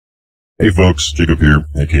Hey folks, Jacob here,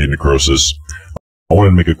 aka Necrosis. I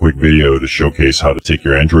wanted to make a quick video to showcase how to take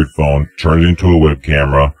your Android phone, turn it into a web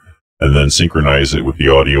camera, and then synchronize it with the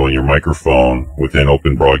audio in your microphone within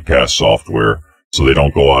Open Broadcast software so they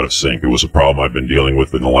don't go out of sync. It was a problem I've been dealing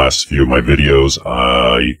with in the last few of my videos.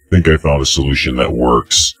 I think I found a solution that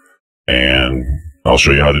works, and I'll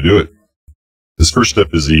show you how to do it. This first step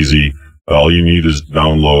is easy. All you need is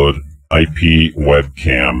download Ip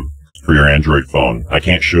Webcam for your Android phone. I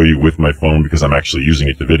can't show you with my phone because I'm actually using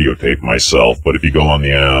it to videotape myself, but if you go on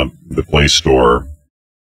the Play Store,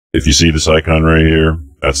 if you see this icon right here,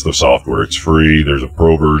 that's the software. It's free. There's a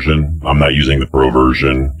pro version. I'm not using the pro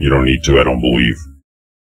version. You don't need to, I don't believe.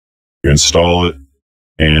 You install it,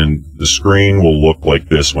 and the screen will look like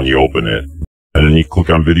this when you open it. And then you click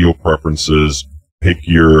on Video Preferences, pick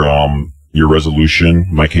your resolution.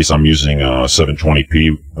 In my case, I'm using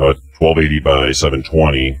 720p, 1280 by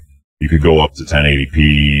 720. You could go up to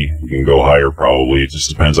 1080p. You can go higher probably. It just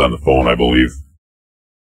depends on the phone, I believe.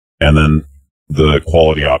 And then the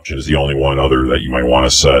quality option is the only one other that you might want to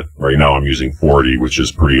set. Right now I'm using 40, which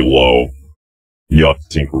is pretty low. You'll have to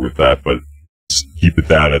tinker with that, but keep it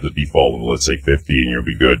that at the default of, let's say, 50, and you'll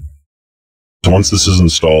be good. So once this is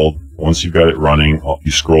installed, once you've got it running,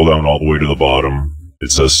 you scroll down all the way to the bottom. It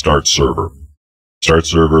says Start Server. Start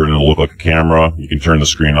Server, and it'll look like a camera. You can turn the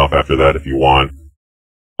screen off after that if you want.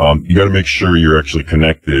 You got to make sure you're actually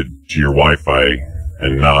connected to your Wi-Fi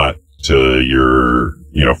and not to your,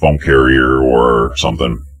 phone carrier or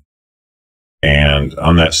something. And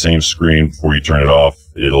on that same screen, before you turn it off,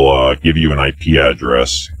 it'll give you an IP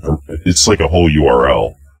address. It's like a whole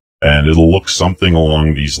URL, and it'll look something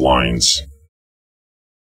along these lines.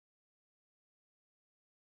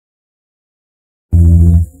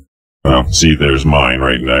 Well, see, there's mine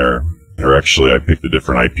right there. Or actually, I picked a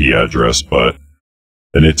different IP address,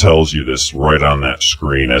 and it tells you this right on that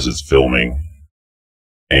screen as it's filming.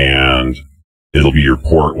 And it'll be your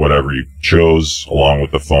port, whatever you chose, along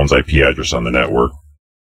with the phone's IP address on the network.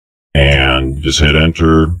 And just hit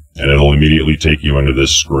enter, and it'll immediately take you into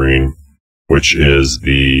this screen, which is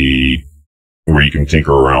where you can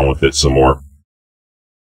tinker around with it some more.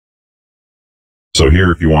 So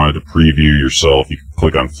here, if you wanted to preview yourself, you can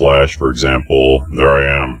click on Flash, for example. There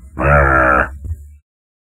I am.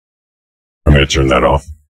 I'm going to turn that off.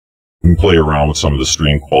 You can play around with some of the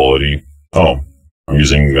stream quality. Oh, I'm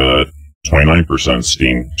using 29%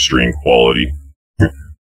 stream quality.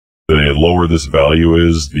 The lower this value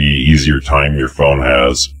is, the easier time your phone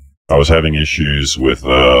has. I was having issues with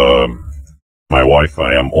my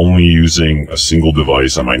Wi-Fi. I'm only using a single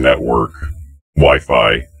device on my network,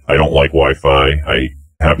 Wi-Fi. I don't like Wi-Fi. I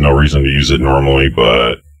have no reason to use it normally,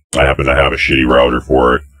 but I happen to have a shitty router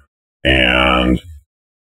for it. And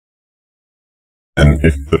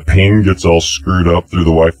if the ping gets all screwed up through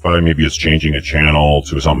the Wi-Fi, maybe it's changing a channel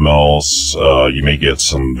to something else, you may get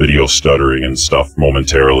some video stuttering and stuff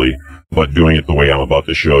momentarily, but doing it the way I'm about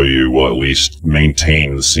to show you will at least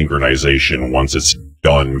maintain the synchronization once it's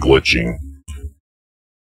done glitching.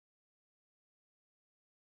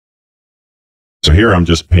 So here I'm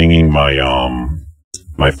just pinging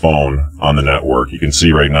my phone on the network. You can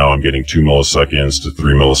see right now I'm getting 2 milliseconds to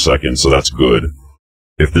 3 milliseconds, so that's good.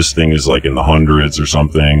 If this thing is like in the hundreds or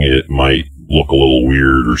something, it might look a little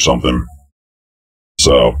weird or something.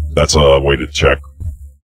 So that's a way to check.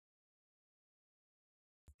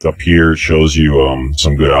 Up here it shows you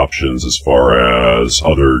some good options as far as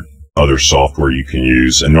other software you can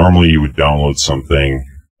use. And normally you would download something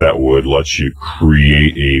that would let you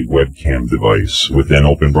create a webcam device within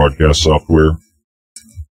Open Broadcast software.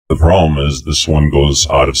 The problem is this one goes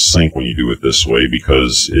out of sync when you do it this way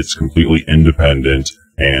because it's completely independent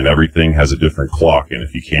and everything has a different clock. And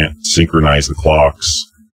if you can't synchronize the clocks,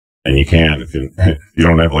 and you can't, if you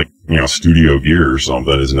don't have like, studio gear or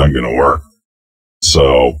something, it's not going to work.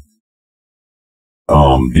 So,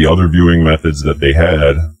 the other viewing methods that they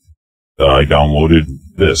had, I downloaded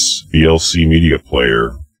this VLC media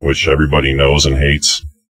player, which everybody knows and hates,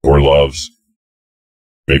 or loves.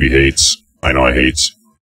 Maybe hates. I know I hates.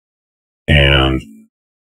 And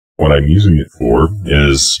what I'm using it for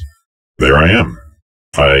is, there I am.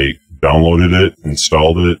 I downloaded it,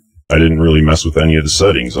 installed it. I didn't really mess with any of the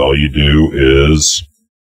settings. All you do is,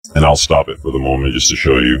 and I'll stop it for the moment just to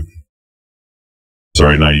show you. So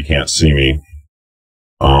right now you can't see me.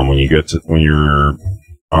 When you're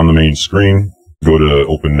on the main screen, go to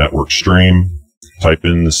Open Network Stream, type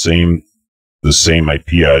in the same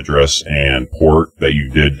IP address and port that you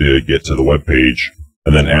did to get to the web page,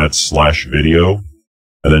 and then add /video,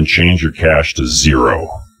 and then change your cache to 0.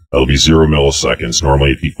 That'll be 0 milliseconds.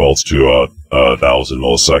 Normally it defaults to 1,000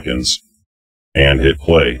 milliseconds. And hit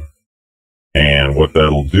play. And what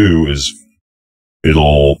that'll do is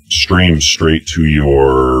it'll stream straight to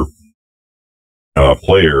your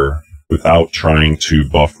player without trying to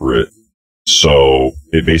buffer it. So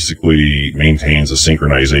it basically maintains a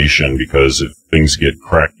synchronization, because if things get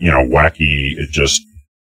wacky, it just,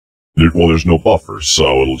 there's no buffer,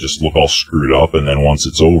 so it'll just look all screwed up, and then once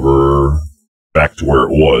it's over, back to where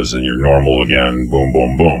it was, and you're normal again, boom,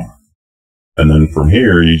 boom, boom. And then from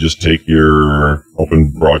here, you just take your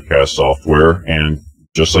open broadcast software, and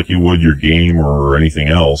just like you would your game or anything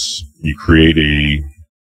else, you create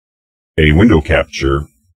a window capture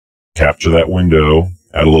that window,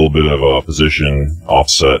 add a little bit of a position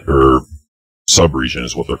offset, or subregion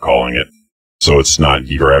is what they're calling it. So it's not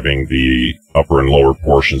grabbing the upper and lower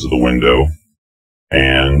portions of the window,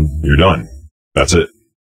 and you're done. That's it.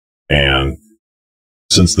 And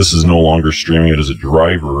since this is no longer streaming it as a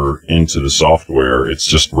driver into the software, it's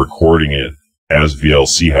just recording it as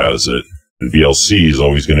VLC has it. And VLC is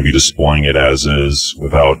always going to be displaying it as is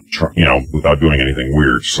without doing anything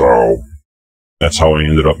weird. So that's how I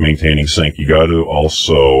ended up maintaining sync. You got to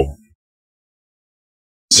also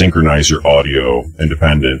synchronize your audio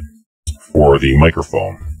independent for the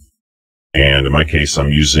microphone. And in my case, I'm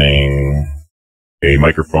using a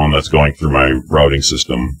microphone that's going through my routing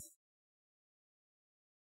system.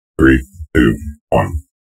 3, 2, 1.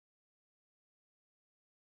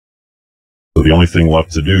 So the only thing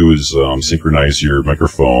left to do is synchronize your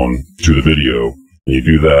microphone to the video. And you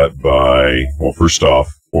do that by, well, first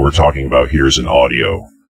off, what we're talking about here is an audio.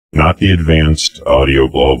 Not the advanced audio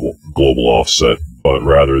global offset, but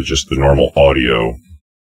rather just the normal audio,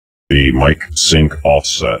 the mic sync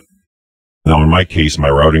offset. Now in my case, my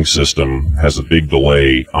routing system has a big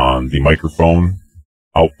delay on the microphone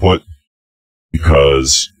output,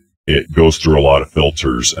 because it goes through a lot of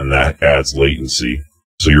filters, and that adds latency.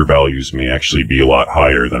 So your values may actually be a lot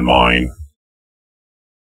higher than mine.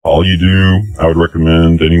 All you do, I would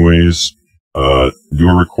recommend anyways, do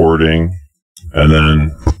a recording, and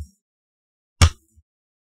then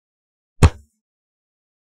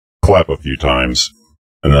clap a few times,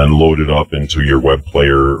 and then load it up into your web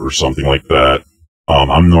player or something like that.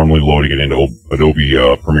 I'm normally loading it into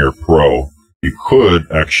Adobe Premiere Pro. You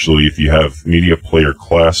could actually, if you have Media Player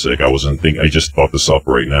Classic, I just thought this up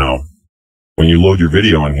right now. When you load your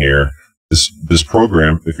video in here, this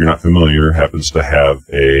program, if you're not familiar, happens to have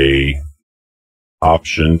a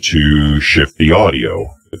option to shift the audio,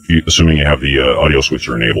 assuming you have the audio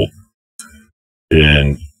switcher enabled.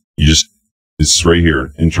 And it's right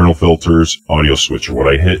here, internal filters, audio switcher. What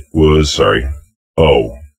I hit was,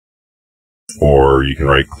 O. Or you can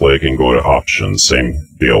right click and go to options, same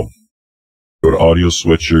deal. Go to audio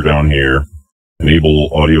switcher down here,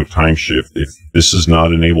 enable audio time shift. If this is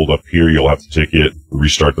not enabled up here, you'll have to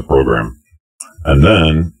restart the program. And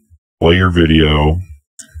then play your video,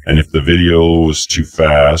 and if the video is too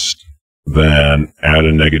fast, then add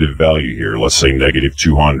a negative value here. Let's say negative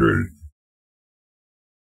 200.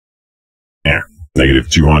 Yeah, negative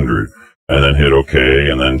 200. And then hit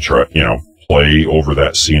OK, and then try, play over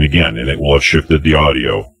that scene again, and it will have shifted the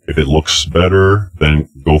audio. If it looks better, then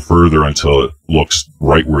go further until it looks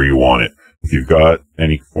right where you want it. If you've got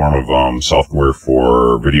any form of software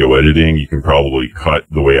for video editing, you can probably cut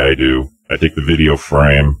the way I do. I take the video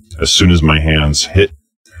frame. As soon as my hands hit,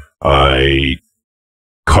 I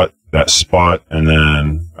cut that spot, and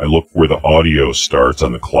then I look where the audio starts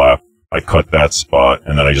on the clap. I cut that spot,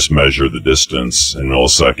 and then I just measure the distance in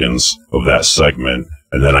milliseconds of that segment,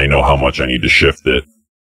 and then I know how much I need to shift it.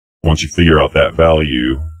 Once you figure out that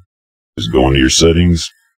value, just go into your settings,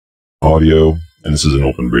 audio, and this is an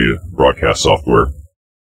open beta broadcast software.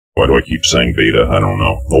 Why do I keep saying beta? I don't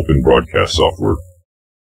know. Open broadcast software.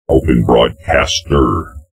 Open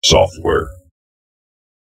broadcaster software.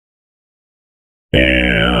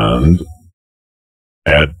 And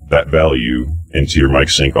add that value into your mic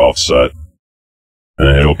sync offset, and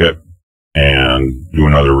then hit OK. And do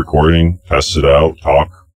another recording, test it out, talk.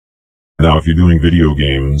 Now, if you're doing video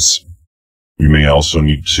games, you may also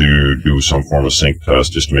need to do some form of sync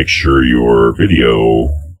test just to make sure your video,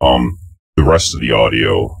 the rest of the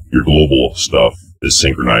audio, your global stuff, is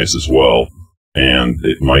synchronized as well. And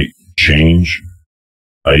it might change.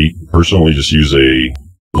 I personally just use a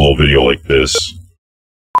little video like this.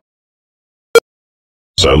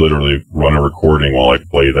 So I literally run a recording while I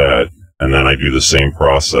play that, and then I do the same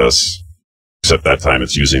process, except that time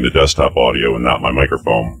it's using the desktop audio and not my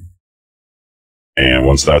microphone. And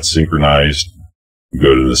once that's synchronized, you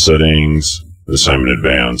go to the settings, this time in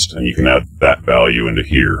advanced, and you can add that value into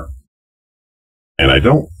here. And I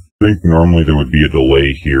don't think normally there would be a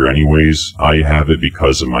delay here anyways. I have it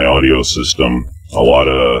because of my audio system. a lot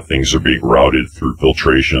of things are being routed through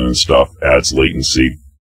filtration and stuff, adds latency.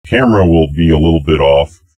 Camera will be a little bit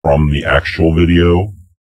off from the actual video,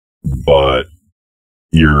 but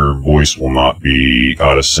your voice will not be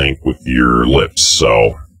out of sync with your lips.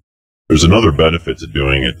 So there's another benefit to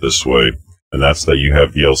doing it this way, and that's that you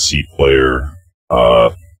have VLC player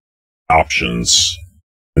options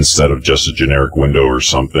instead of just a generic window or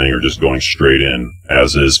something, or just going straight in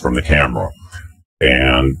as is from the camera.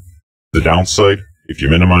 And the downside, if you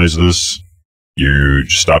minimize this, you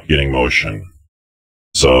stop getting motion.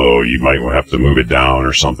 So you might have to move it down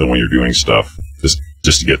or something when you're doing stuff,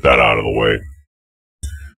 just to get that out of the way.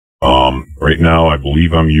 Right now, I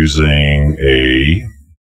believe I'm using a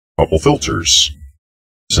couple filters,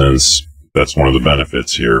 since that's one of the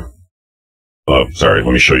benefits here. Sorry,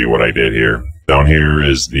 let me show you what I did here. Down here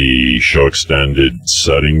is the Show Extended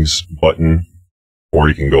Settings button, or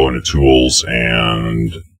you can go into Tools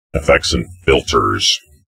and Effects and Filters.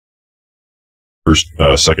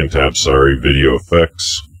 Second tab, sorry, Video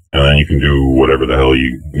Effects, and then you can do whatever the hell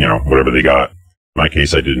whatever they got. In my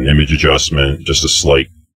case, I did an image adjustment, just a slight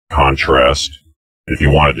contrast. If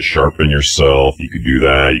you wanted to sharpen yourself, you could do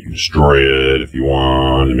that. You can destroy it if you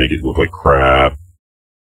want and make it look like crap.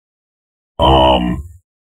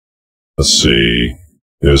 Let's see.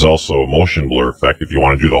 There's also a motion blur effect if you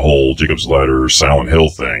want to do the whole Jacob's Ladder Silent Hill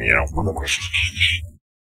thing,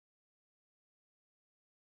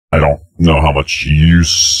 I don't know how much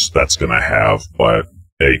use that's going to have, but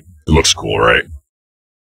hey, it looks cool, right?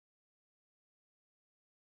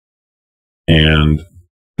 And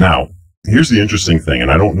now, here's the interesting thing,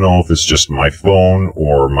 and I don't know if it's just my phone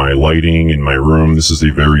or my lighting in my room. This is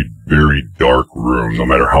a very, very dark room. No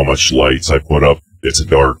matter how much lights I put up, it's a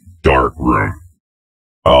dark, dark room.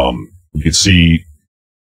 You can see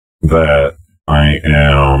that I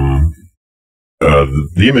am,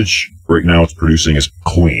 the image right now it's producing is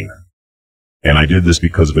clean. And I did this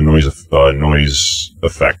because of a noise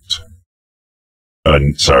effect.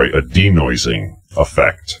 Sorry, a denoising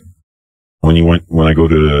effect. When I go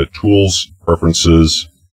to Tools, Preferences,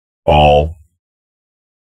 All,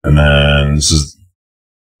 and then this is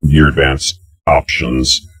your advanced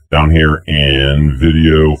options. Down here in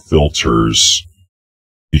Video Filters,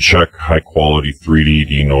 you check High Quality 3D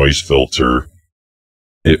Denoise Filter.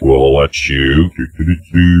 It will let you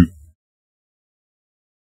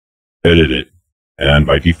edit it. And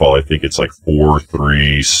by default, I think it's like 4,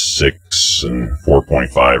 3, 6, and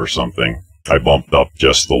 4.5 or something. I bumped up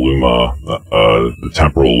just the luma, the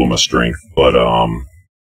temporal luma strength, but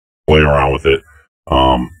play around with it.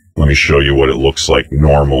 Let me show you what it looks like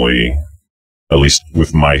normally, at least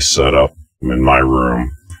with my setup in my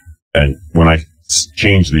room. And when I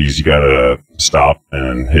change these, you gotta stop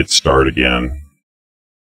and hit start again.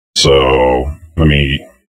 So let me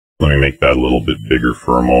make that a little bit bigger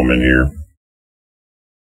for a moment here.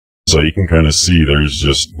 So you can kind of see there's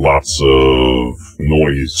just lots of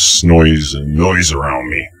noise around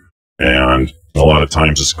me. And a lot of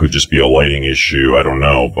times this could just be a lighting issue, I don't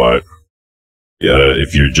know, but yeah,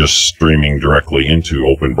 if you're just streaming directly into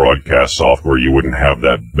open broadcast software, you wouldn't have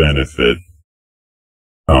that benefit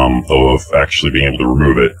of actually being able to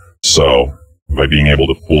remove it. So by being able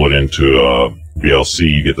to pull it into VLC,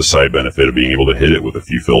 you get the side benefit of being able to hit it with a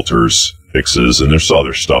few filters, fixes, and there's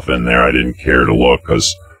other stuff in there. I didn't care to look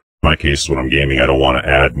because in my case, when I'm gaming, I don't want to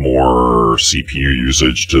add more CPU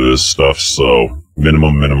usage to this stuff, so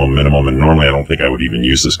minimum, and normally I don't think I would even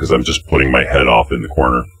use this because I'm just putting my head off in the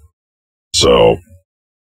corner. So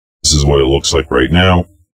this is what it looks like right now,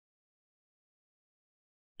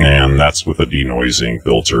 and that's with a denoising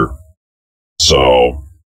filter. So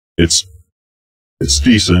it's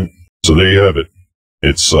decent. So there you have it.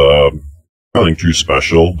 It's nothing too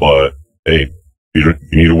special, but hey, if you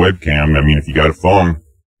need a webcam, I mean, if you got a phone,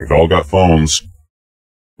 we've all got phones.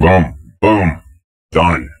 Boom, boom,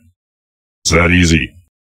 done. It's that easy.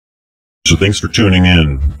 So thanks for tuning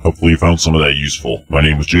in. Hopefully you found some of that useful. My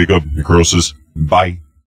name was Jacob Necrosis. Bye.